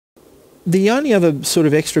The only other sort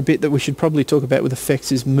of extra bit that we should probably talk about with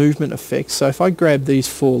effects is movement effects. So if I grab these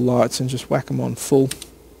 4 lights and just whack them on full,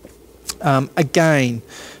 again,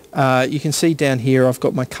 you can see down here I've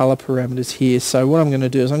got my colour parameters here. So what I'm going to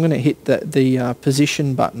do is I'm going to hit the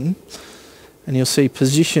position button, and you'll see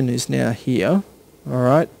position is now here.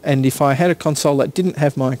 Alright, and if I had a console that didn't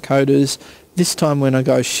have my encoders, this time when I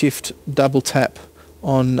go shift double tap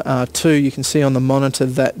on 2, you can see on the monitor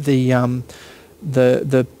that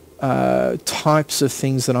the types of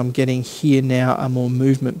things that I'm getting here now are more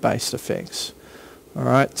movement based effects.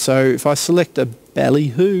 Alright, so if I select a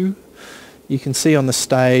ballyhoo, you can see on the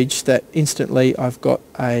stage that instantly I've got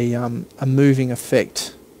a moving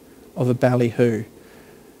effect of a ballyhoo.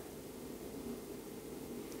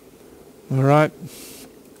 Alright,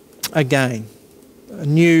 again, a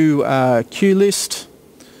new cue list.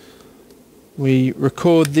 We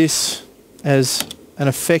record this as an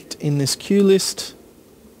effect in this cue list,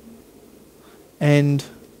 and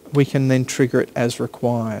we can then trigger it as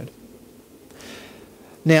required.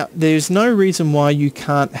 Now, there's no reason why you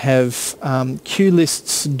can't have cue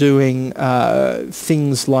lists doing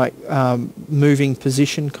things like moving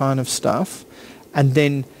position kind of stuff, and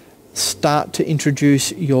then start to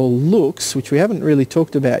introduce your looks, which we haven't really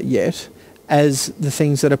talked about yet, as the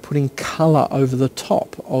things that are putting colour over the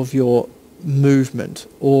top of your movement.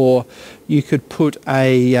 Or you could put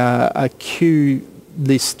a cue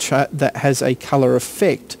list that has a colour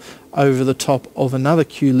effect over the top of another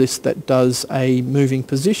cue list that does a moving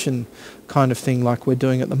position kind of thing like we're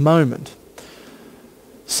doing at the moment.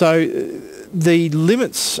 So the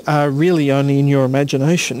limits are really only in your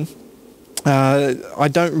imagination. I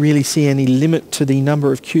don't really see any limit to the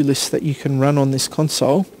number of cue lists that you can run on this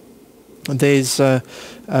console. There's,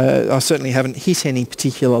 I certainly haven't hit any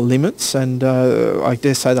particular limits, and I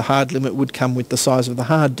dare say the hard limit would come with the size of the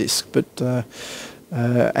hard disk, but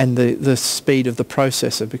and the speed of the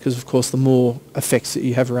processor, because of course the more effects that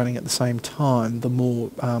you have running at the same time, the more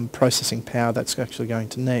processing power that's actually going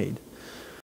to need.